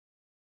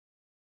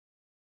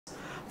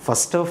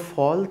First of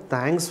all,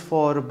 thanks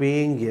for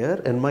being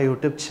here in my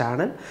YouTube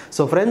channel.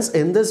 So friends,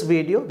 in this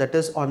video that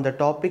is on the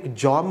topic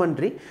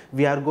geometry,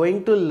 we are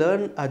going to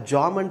learn a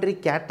geometry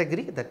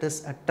category, that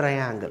is a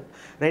triangle,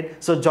 right?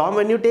 So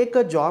when you take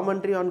a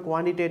geometry on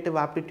quantitative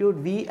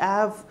aptitude, we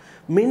have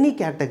many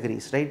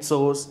categories, right?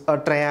 So a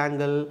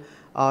triangle,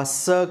 a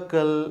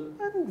circle,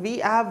 and we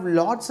have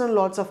lots and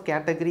lots of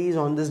categories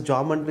on this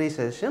geometry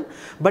session.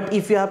 But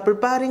if you are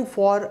preparing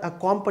for a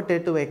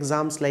competitive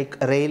exams like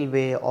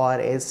railway or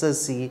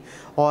SSC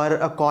or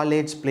a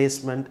college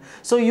placement,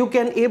 so you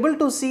can able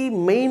to see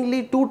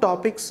mainly two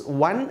topics.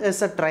 One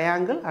is a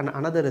triangle and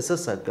another is a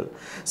circle.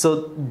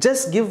 So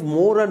just give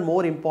more and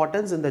more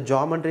importance in the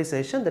geometry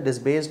session that is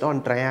based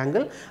on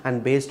triangle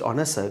and based on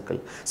a circle.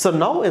 So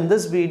now in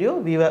this video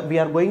we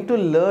are going to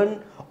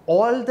learn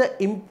all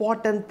the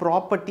important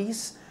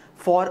properties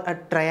for a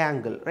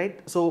triangle, right?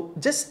 So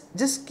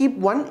just keep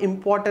one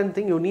important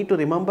thing you need to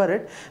remember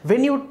it.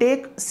 When you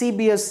take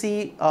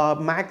CBSE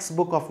max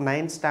book of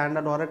 9th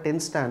standard or a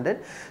 10th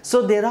standard,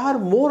 so there are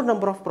more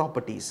number of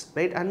properties,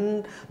 right?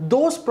 And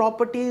those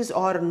properties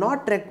are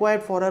not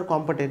required for a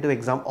competitive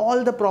exam.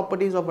 All the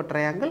properties of a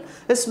triangle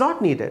is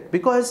not needed,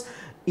 because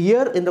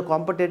here in the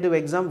competitive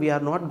exam we are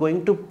not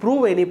going to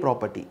prove any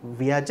property.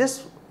 We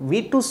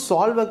need to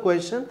solve a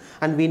question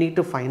and we need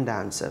to find the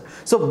answer.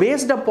 So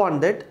based upon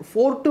that,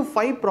 4 to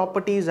 5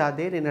 properties are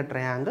there in a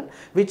triangle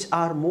which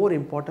are more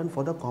important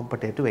for the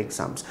competitive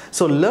exams.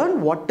 So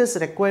learn what is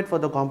required for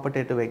the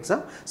competitive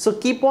exam. So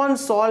keep on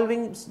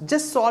solving,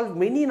 just solve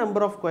many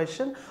number of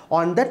questions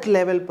on that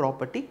level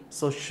property.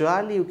 So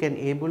surely you can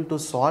able to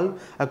solve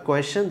a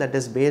question that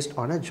is based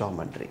on a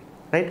geometry.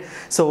 Right?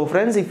 So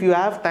friends, if you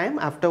have time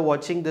after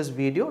watching this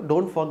video,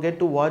 don't forget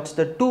to watch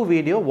the 2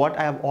 video what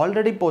I have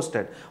already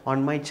posted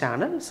on my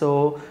channel.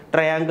 So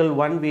triangle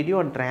 1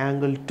 video and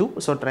triangle 2.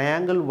 So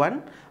triangle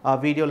 1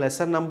 video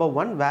lesson number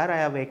 1, where I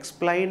have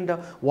explained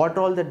what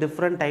all the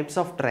different types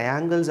of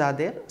triangles are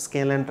there: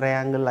 scalene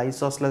triangle,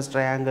 isosceles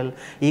triangle,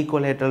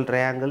 equilateral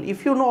triangle.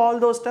 If you know all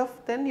those stuff,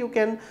 then you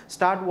can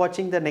start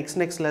watching the next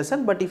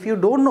lesson. But if you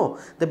don't know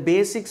the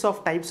basics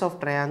of types of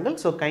triangle,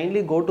 so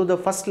kindly go to the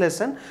first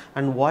lesson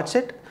and watch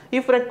it.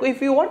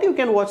 If you want, you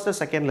can watch the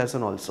second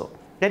lesson also,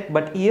 right?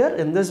 But here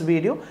in this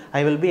video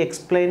I will be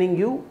explaining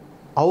you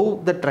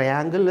how the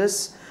triangle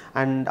is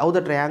and how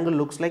the triangle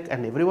looks like,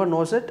 and everyone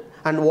knows it,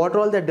 and what are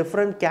all the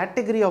different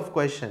category of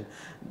question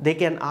they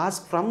can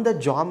ask from the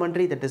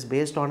geometry that is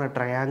based on a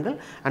triangle,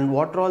 and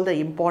what are all the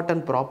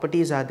important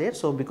properties are there.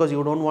 So because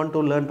you don't want to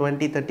learn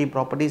 20-30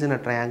 properties in a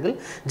triangle,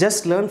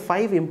 just learn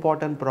 5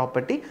 important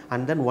property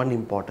and then 1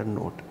 important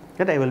note.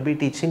 That I will be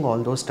teaching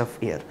all those stuff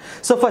here.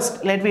 So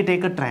first let me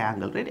take a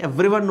triangle, right?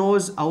 Everyone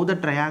knows how the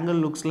triangle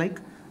looks like,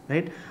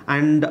 right?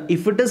 And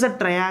if it is a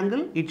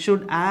triangle, it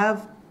should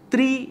have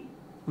 3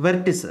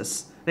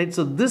 vertices, right?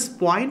 So this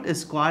point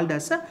is called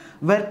as a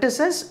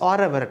vertices or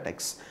a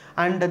vertex,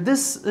 and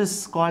this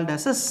is called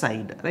as a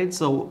side, right?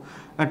 So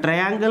a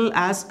triangle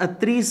has a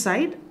 3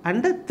 side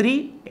and a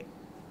 3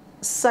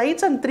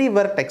 sides and 3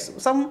 vertex.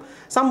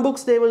 Some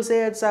books they will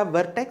say it's a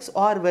vertex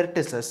or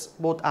vertices,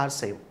 both are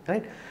same,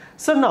 right?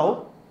 So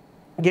now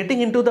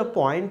getting into the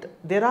point,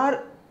 there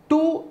are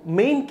 2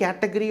 main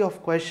category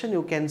of question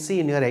you can see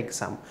in your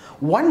exam.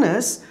 One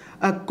is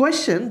a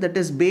question that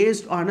is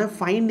based on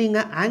finding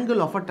an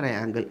angle of a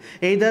triangle.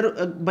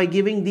 Either by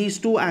giving these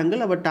 2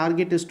 angles, our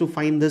target is to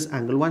find this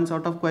angle, one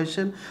sort of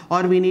question,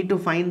 or we need to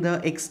find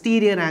the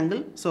exterior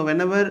angle. So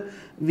whenever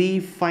we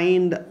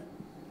find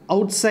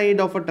outside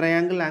of a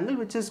triangle angle,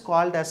 which is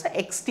called as an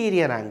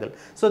exterior angle.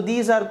 So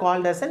these are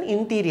called as an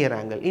interior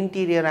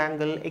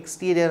angle,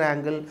 exterior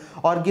angle,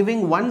 or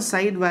giving one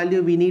side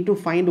value, we need to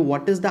find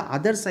what is the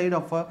other side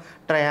of a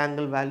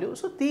triangle value.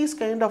 So these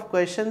kind of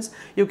questions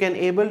you can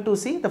able to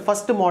see the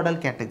first model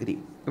category,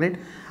 right?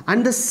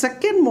 And the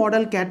second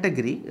model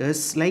category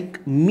is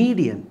like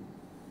median.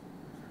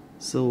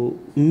 So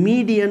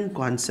median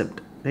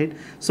concept, right?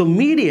 So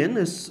median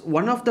is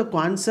one of the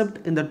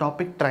concept in the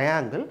topic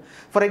triangle.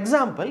 For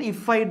example,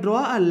 if I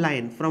draw a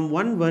line from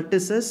one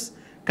vertices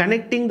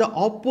connecting the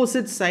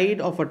opposite side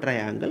of a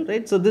triangle,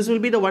 right? So this will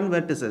be the one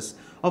vertices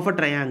of a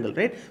triangle,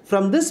 right?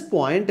 From this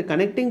point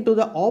connecting to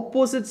the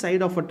opposite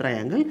side of a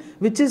triangle,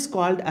 which is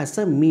called as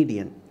a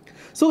median.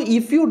 So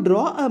if you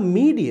draw a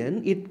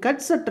median, it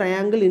cuts a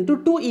triangle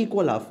into 2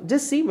 equal half.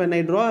 Just see, when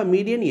I draw a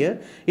median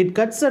here, it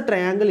cuts a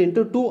triangle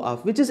into 2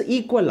 half, which is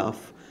equal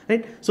half.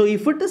 Right? So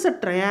if it is a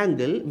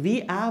triangle,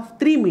 we have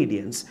 3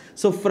 medians.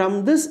 So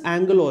from this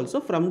angle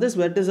also, from this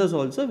vertices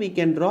also, we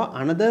can draw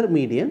another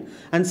median,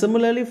 and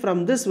similarly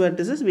from this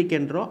vertices we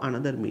can draw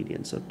another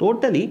median. So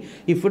totally,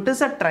 if it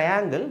is a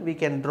triangle, we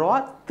can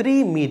draw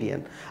 3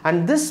 median,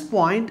 and this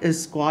point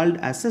is called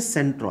as a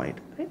centroid,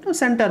 right? A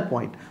center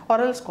point,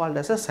 or else called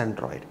as a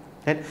centroid.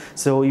 Right?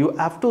 So you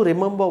have to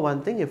remember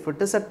one thing: if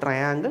it is a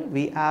triangle,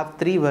 we have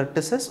 3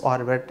 vertices or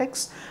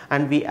vertex,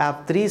 and we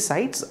have 3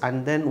 sides,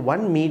 and then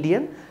one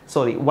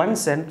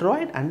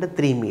centroid and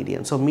 3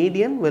 median. So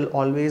median will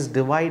always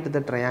divide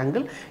the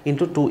triangle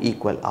into 2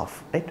 equal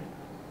half, right?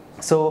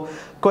 So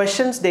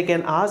questions they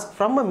can ask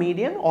from a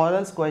median, or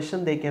else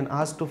question they can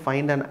ask to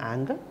find an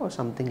angle or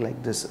something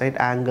like this, right?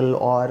 Angle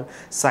or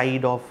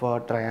side of a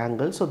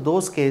triangle. So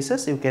those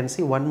cases you can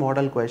see one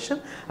model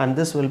question, and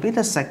this will be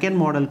the second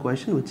model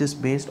question, which is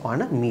based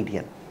on a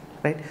median,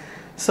 right?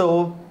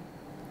 So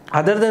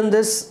other than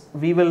this,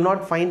 we will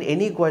not find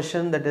any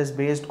question that is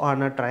based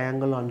on a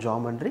triangle on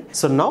geometry.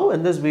 So now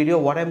in this video,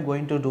 what I'm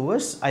going to do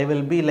is I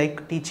will be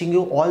like teaching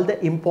you all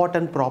the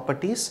important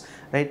properties,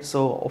 right?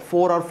 So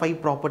 4 or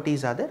 5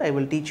 properties are there. I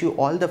will teach you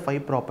all the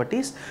 5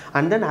 properties,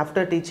 and then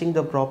after teaching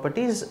the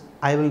properties,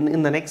 I will,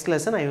 in the next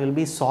lesson, I will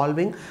be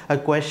solving a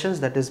questions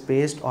that is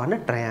based on a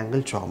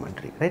triangle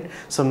geometry, right?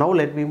 So now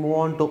let me move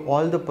on to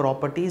all the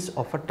properties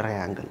of a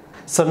triangle.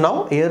 So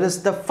now here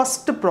is the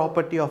first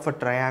property of a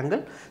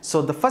triangle.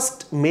 So the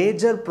first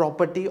major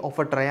property of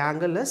a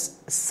triangle is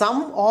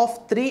sum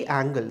of 3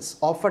 angles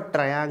of a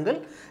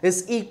triangle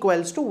is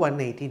equals to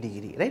 180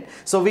 degree, right?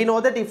 So we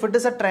know that if it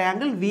is a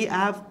triangle, we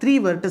have 3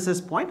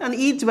 vertices point, and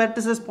each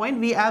vertices point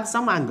we have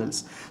some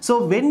angles.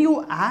 So when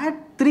you add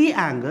 3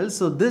 angles,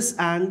 so this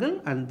angle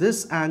and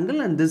this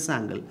angle and this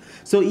angle.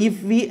 So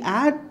if we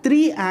add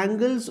 3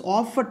 angles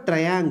of a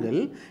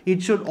triangle,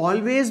 it should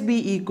always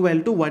be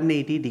equal to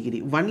 180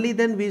 degree. Only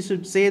then we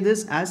should say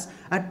this as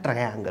a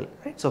triangle,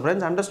 right? So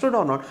friends, understood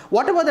or not?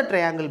 Whatever the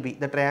triangle be,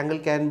 the triangle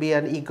can be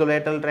an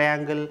equilateral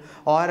triangle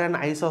or an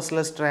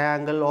isosceles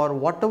triangle or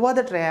whatever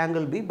the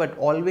triangle be, but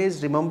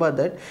always remember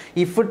that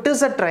if it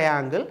is a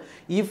triangle,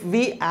 if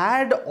we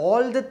add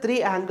all the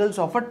 3 angles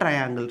of a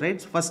triangle,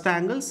 right? First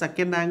angle,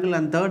 second angle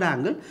and third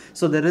angle,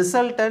 so the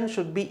resultant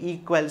should be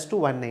equals to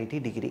 180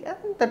 degree. And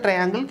the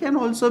triangle can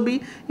also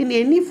be in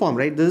any form,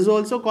 right? This is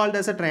also called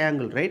as a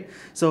triangle, right?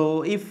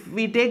 So if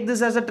we take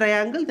this as a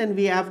triangle, then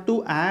we have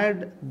to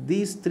add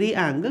these 3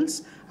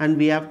 angles and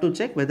we have to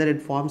check whether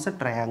it forms a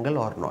triangle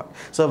or not.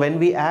 So when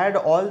we add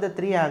all the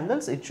 3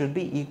 angles, it should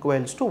be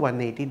equals to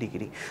 180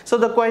 degree. So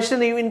the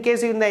question, in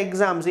case in the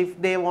exams,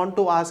 if they want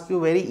to ask you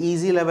very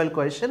easy level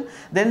question,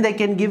 then they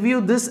can give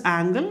you this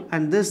angle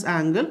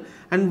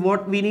and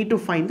what we need to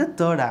find the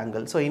third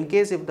angle. So in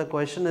case if the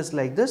question is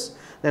like this,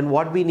 then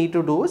what we need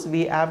to do is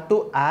we have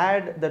to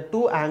add the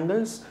 2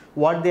 angles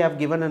what they have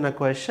given in a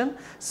question,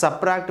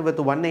 subtract with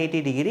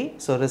 180 degree,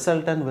 so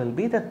resultant will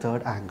be the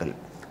third angle.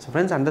 So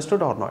friends,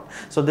 understood or not?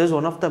 So this is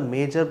one of the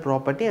major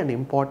property and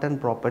important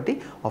property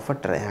of a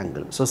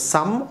triangle. So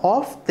sum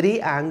of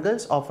 3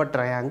 angles of a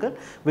triangle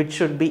which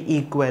should be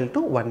equal to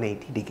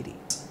 180 degree.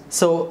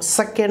 So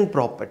second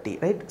property,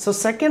 right? So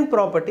second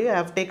property, I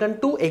have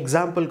taken 2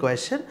 example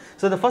question.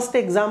 So the first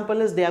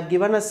example is they have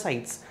given us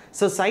sides.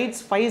 So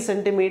sides 5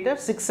 centimeter,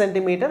 6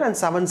 centimeter and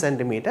 7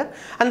 centimeter.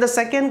 And the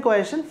second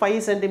question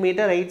 5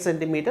 centimeter, 8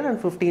 centimeter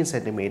and 15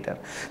 centimeter.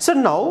 So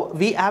now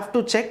we have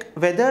to check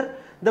whether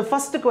the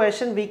first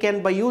question we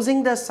can, by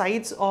using the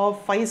sides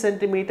of 5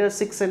 centimeter,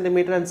 6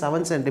 centimeter and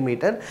 7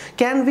 centimeter,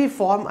 can we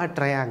form a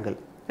triangle?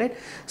 Right?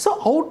 So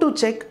how to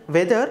check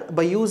whether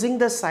by using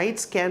the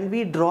sides can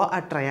we draw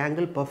a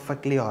triangle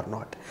perfectly or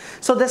not?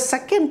 So the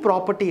second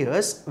property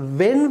is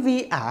when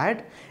we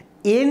add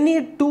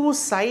any 2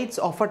 sides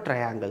of a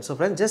triangle. So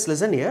friends, just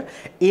listen here.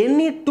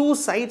 Any 2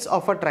 sides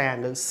of a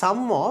triangle,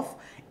 sum of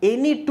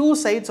any 2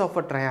 sides of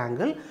a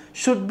triangle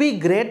should be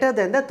greater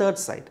than the third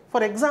side.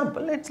 For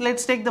example,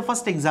 let's take the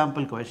first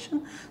example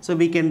question. So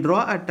we can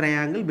draw a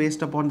triangle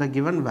based upon the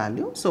given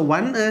value. So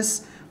one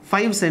is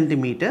 5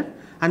 centimeter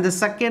and the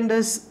second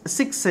is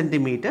 6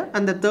 centimeter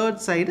and the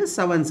third side is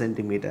 7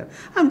 centimeter.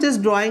 I'm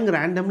just drawing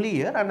randomly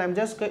here and I'm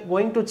just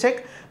going to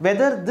check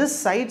whether this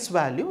side's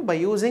value, by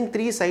using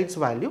 3 sides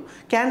value,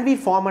 can we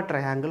form a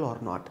triangle or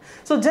not.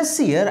 So just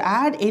see here,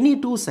 add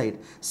any 2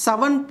 sides,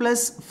 7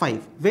 plus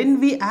 5. When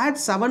we add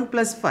 7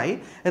 plus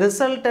 5,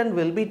 resultant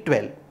will be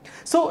 12.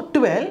 So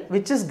 12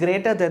 which is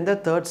greater than the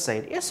third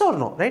side, yes or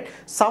no, right?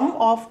 Sum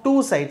of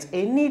 2 sides,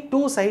 any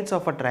 2 sides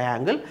of a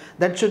triangle,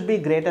 that should be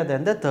greater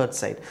than the third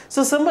side.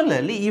 So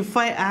similarly, if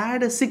I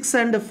add 6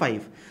 and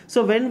 5,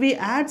 so when we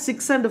add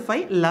 6 and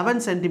 5,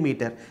 11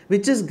 centimeter,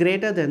 which is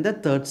greater than the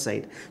third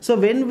side. So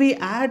when we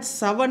add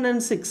 7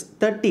 and 6,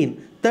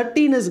 13.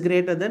 13 is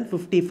greater than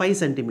 55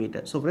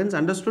 centimeter. So friends,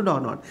 understood or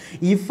not?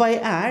 If I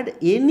add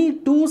any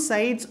 2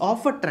 sides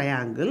of a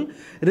triangle,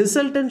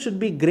 resultant should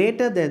be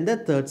greater than the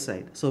third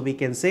side. So we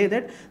can say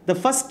that the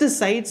first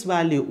side's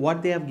value,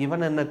 what they have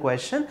given in the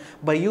question,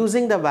 by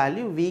using the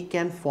value, we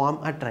can form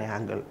a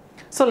triangle.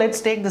 So let's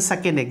take the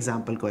second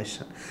example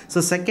question.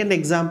 So second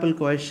example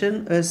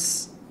question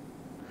is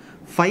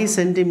 5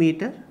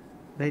 centimeter,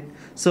 right?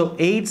 So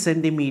 8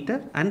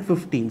 centimeter and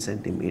 15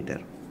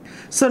 centimeter.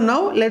 So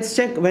now let's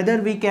check whether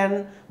we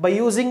can, by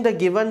using the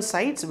given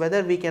sides,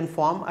 whether we can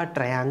form a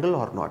triangle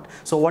or not.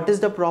 So what is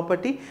the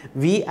property?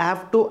 We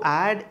have to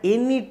add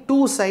any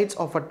 2 sides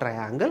of a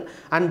triangle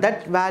and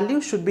that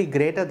value should be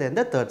greater than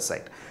the third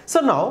side.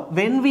 So now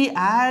when we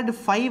add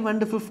 5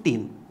 and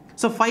 15,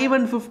 so 5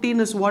 and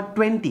 15 is what?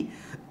 20.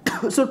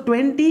 So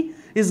 20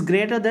 is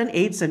greater than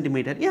 8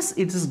 centimeter. Yes,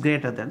 it is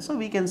greater than. So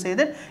we can say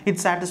that it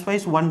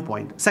satisfies one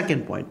point.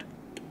 Second point.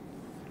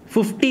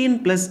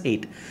 15 plus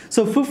 8.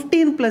 So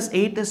 15 plus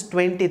 8 is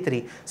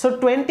 23. So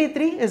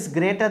 23 is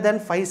greater than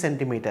 5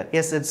 centimeter.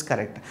 Yes, it's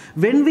correct.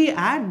 When we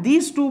add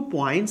these 2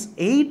 points,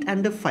 8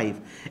 and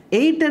 5.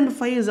 8 and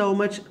 5 is how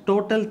much?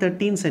 Total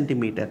 13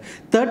 centimeter.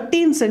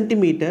 13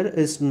 centimeter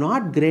is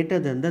not greater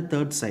than the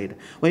third side.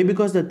 Why?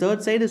 Because the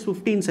third side is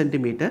 15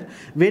 centimeter.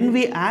 When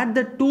we add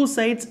the two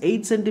sides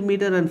 8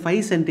 centimeter and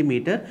 5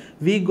 centimeter,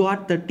 we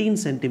got 13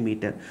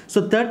 centimeter.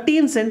 So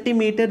 13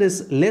 centimeter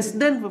is less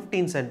than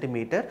 15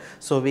 centimeter.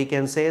 So we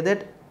can say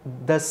that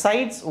the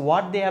sides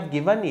what they have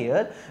given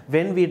here,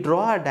 when we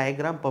draw a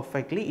diagram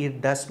perfectly,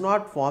 it does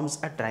not forms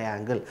a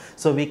triangle.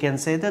 So we can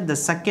say that the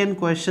second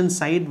question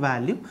side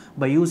value,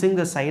 by using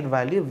the side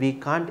value, we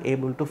can't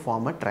able to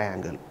form a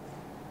triangle.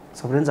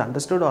 So friends,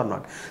 understood or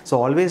not?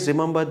 So always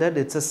remember that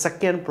it's a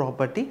second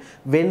property.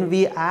 When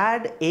we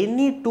add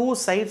any two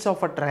sides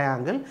of a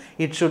triangle,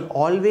 it should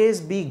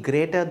always be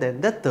greater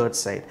than the third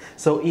side.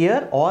 So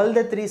here all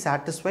the three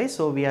satisfy.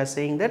 So we are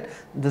saying that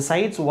the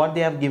sides what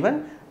they have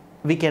given,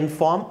 we can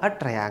form a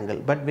triangle.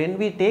 But when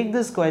we take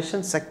this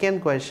question,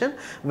 second question,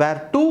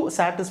 where two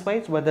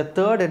satisfies but the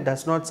third it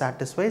does not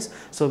satisfies,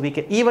 so we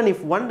can, even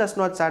if one does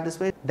not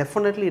satisfy,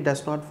 definitely it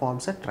does not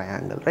forms a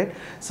triangle, right?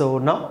 So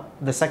now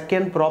the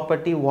second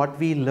property what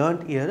we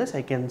learned here is,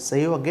 I can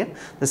say you again,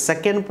 the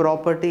second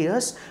property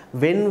is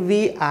when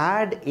we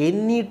add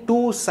any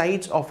two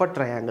sides of a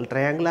triangle,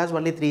 triangle has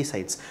only three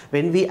sides,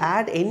 when we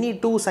add any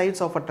two sides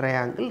of a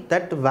triangle,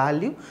 that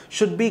value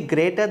should be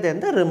greater than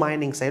the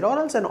remaining side or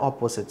else an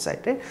opposite side.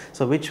 Right?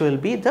 So which will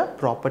be the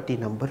property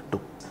number 2.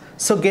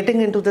 So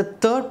getting into the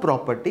third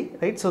property,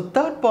 right? So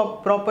third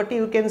property,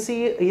 you can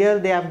see here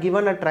they have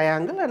given a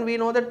triangle, and we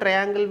know the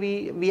triangle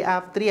we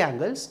have three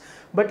angles,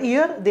 but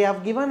here they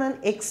have given an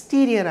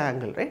exterior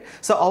angle, right?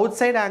 So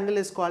outside angle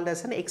is called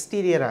as an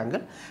exterior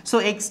angle. So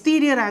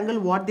exterior angle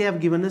what they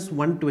have given is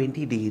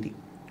 120 degree.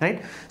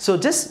 Right? So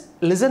just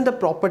listen the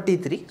property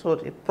 3. So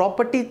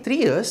property 3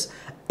 is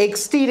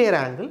exterior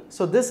angle.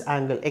 So this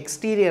angle,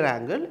 exterior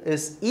angle,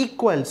 is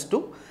equals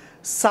to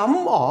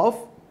sum of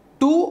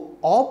two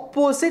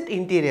opposite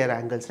interior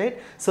angles,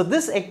 right? So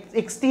this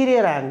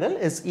exterior angle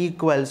is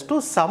equals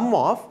to sum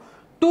of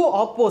two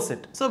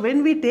opposite. So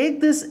when we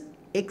take this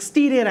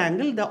exterior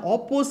angle, the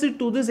opposite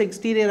to this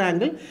exterior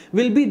angle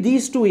will be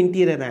these two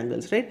interior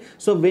angles, right?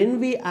 So when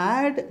we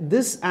add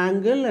this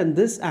angle and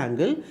this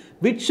angle,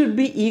 which should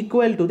be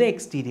equal to the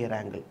exterior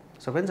angle.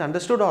 So friends,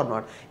 understood or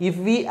not? If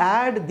we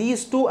add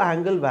these two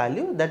angle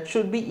value, that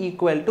should be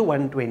equal to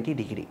 120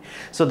 degree.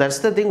 So that's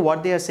the thing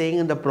what they are saying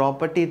in the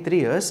property 3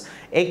 is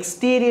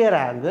exterior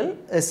angle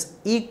is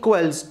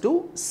equals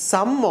to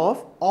sum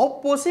of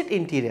opposite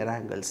interior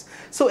angles.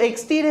 So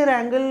exterior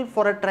angle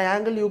for a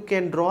triangle you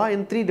can draw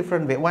in three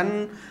different ways.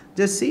 One,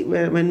 just see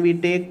when we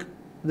take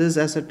this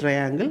as a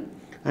triangle,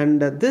 and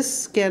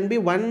this can be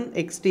one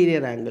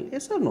exterior angle,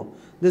 yes or no?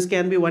 This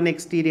can be one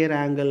exterior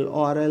angle,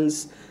 or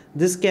else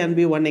this can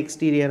be one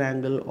exterior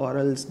angle, or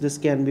else this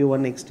can be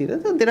one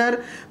exterior. So there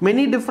are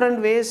many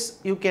different ways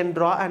you can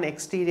draw an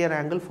exterior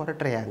angle for a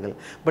triangle.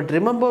 But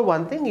remember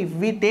one thing, if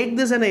we take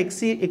this an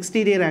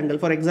exterior angle,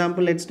 for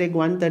example, let's take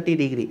 130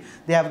 degree.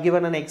 They have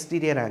given an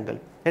exterior angle.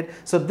 Right?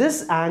 So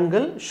this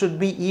angle should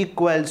be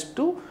equals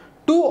to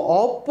two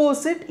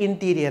opposite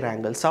interior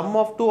angles, sum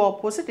of two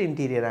opposite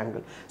interior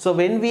angle. So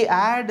when we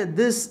add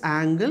this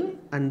angle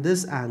and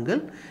this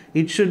angle,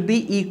 it should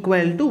be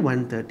equal to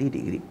 130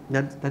 degree.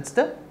 That's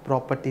the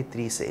property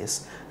 3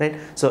 says, right?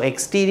 So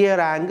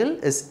exterior angle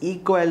is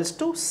equals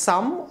to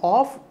sum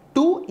of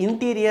two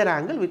interior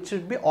angle, which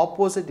should be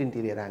opposite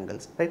interior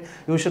angles, right?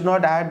 You should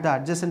not add the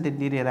adjacent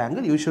interior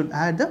angle, you should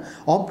add the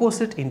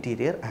opposite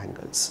interior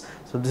angles.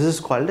 So this is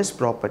called as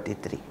property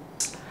 3.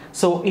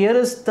 So here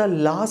is the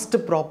last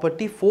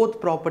property, fourth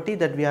property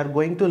that we are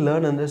going to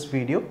learn in this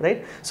video,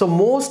 right? So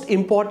most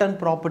important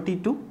property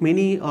too,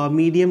 many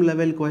medium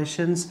level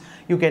questions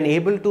you can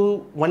able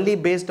to, only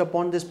based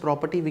upon this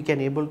property we can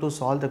able to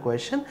solve the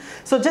question.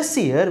 So just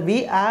see here,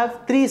 we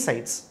have three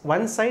sides.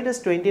 One side is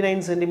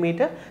 29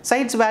 centimeter,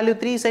 sides value,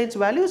 three sides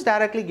value is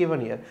directly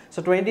given here.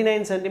 So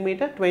 29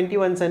 centimeter,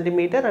 21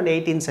 centimeter and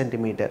 18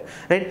 centimeter,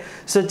 right?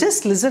 So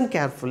just listen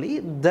carefully,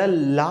 the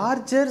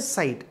larger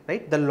side,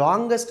 right? The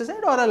longest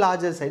side or a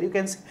larger side, you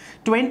can see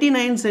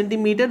 29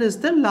 centimeter is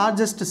the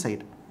largest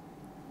side,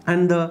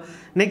 and the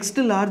next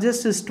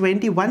largest is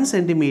 21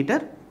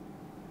 centimeter,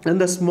 and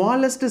the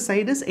smallest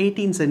side is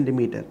 18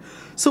 centimeter.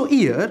 So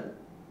here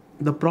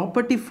the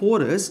property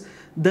 4 is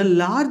the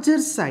larger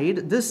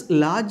side, this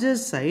larger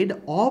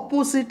side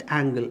opposite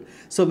angle.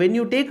 So when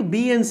you take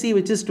B and C,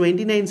 which is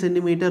 29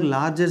 centimeter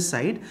larger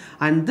side,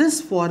 and this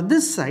for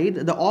this side,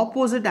 the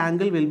opposite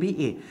angle will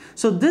be A.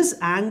 So this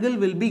angle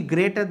will be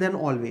greater than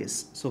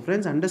always. So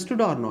friends, understood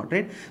or not,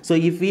 right? So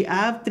if we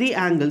have three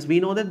angles,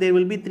 we know that there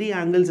will be three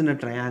angles in a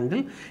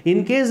triangle.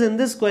 In case in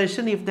this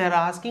question, if they are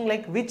asking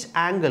like which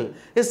angle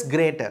is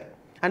greater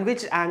and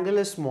which angle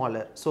is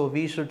smaller, so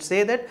we should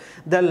say that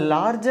the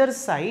larger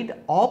side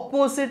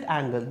opposite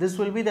angle, this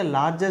will be the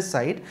larger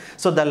side.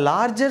 So the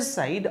larger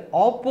side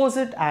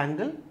opposite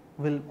angle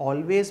will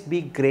always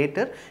be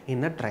greater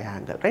in a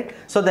triangle, right?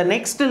 So the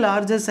next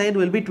larger side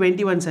will be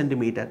 21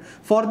 centimeter.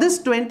 For this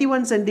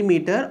 21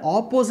 centimeter,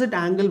 opposite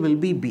angle will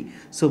be B.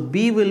 So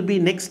B will be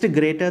next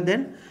greater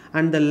than,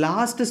 and the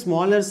last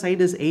smaller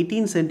side is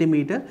 18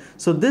 centimeter.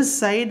 So this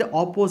side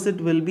opposite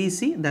will be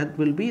C, that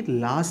will be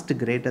last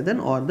greater than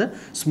or the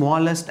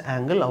smallest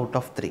angle out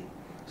of 3.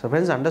 So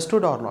friends,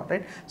 understood or not,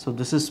 right? So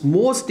this is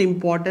most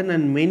important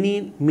and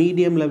many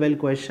medium level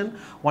question.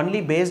 Only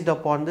based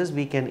upon this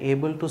we can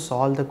able to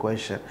solve the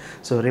question.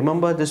 So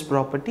remember this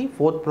property.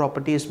 Fourth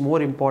property is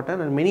more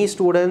important, and many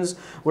students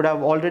would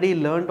have already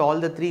learned all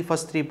the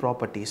first three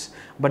properties.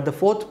 But the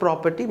fourth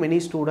property, many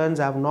students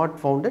have not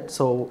found it.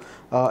 So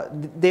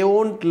they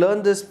won't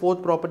learn this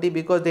fourth property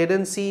because they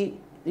didn't see.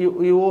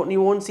 You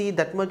won't see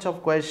that much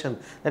of question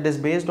that is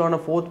based on a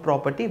fourth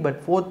property,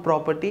 but fourth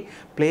property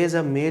plays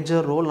a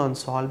major role on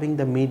solving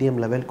the medium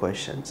level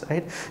questions,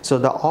 right? So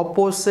the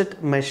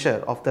opposite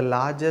measure of the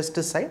largest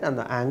side and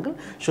the angle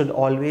should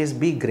always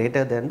be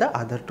greater than the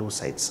other two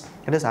sides,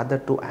 that is other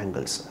two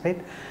angles,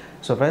 right?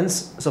 So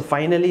friends, so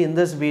finally in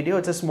this video,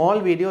 it's a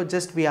small video,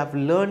 just we have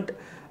learned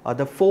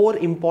the 4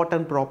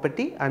 important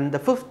property, and the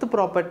 5th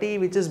property,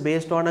 which is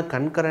based on a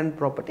concurrent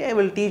property, I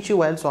will teach you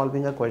while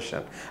solving a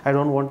question. I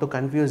don't want to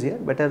confuse here.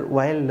 Better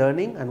while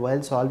learning and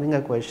while solving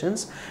a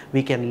questions,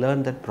 we can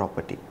learn that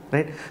property,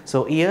 right?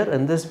 So here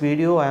in this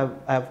video, I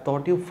have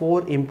taught you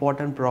 4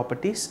 important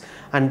properties,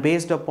 and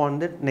based upon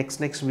that,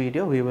 next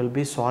video we will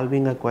be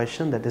solving a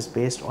question that is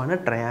based on a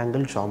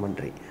triangle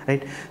geometry,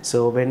 right?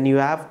 So when you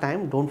have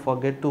time, don't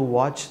forget to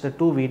watch the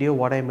 2 video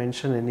what I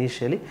mentioned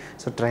initially.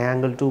 So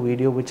triangle 2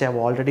 video, which I have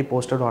already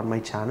posted on my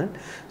channel.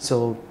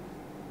 So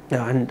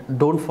and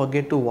don't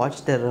forget to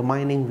watch the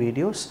remaining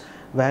videos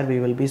where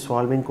we will be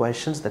solving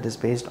questions that is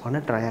based on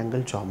a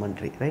triangle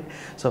geometry, right?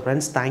 So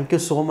friends, thank you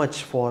so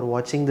much for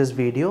watching this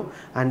video,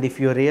 and if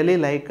you really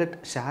like it,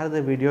 share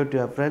the video to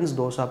your friends,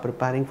 those who are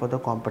preparing for the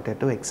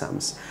competitive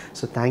exams.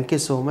 So thank you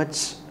so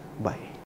much. Bye.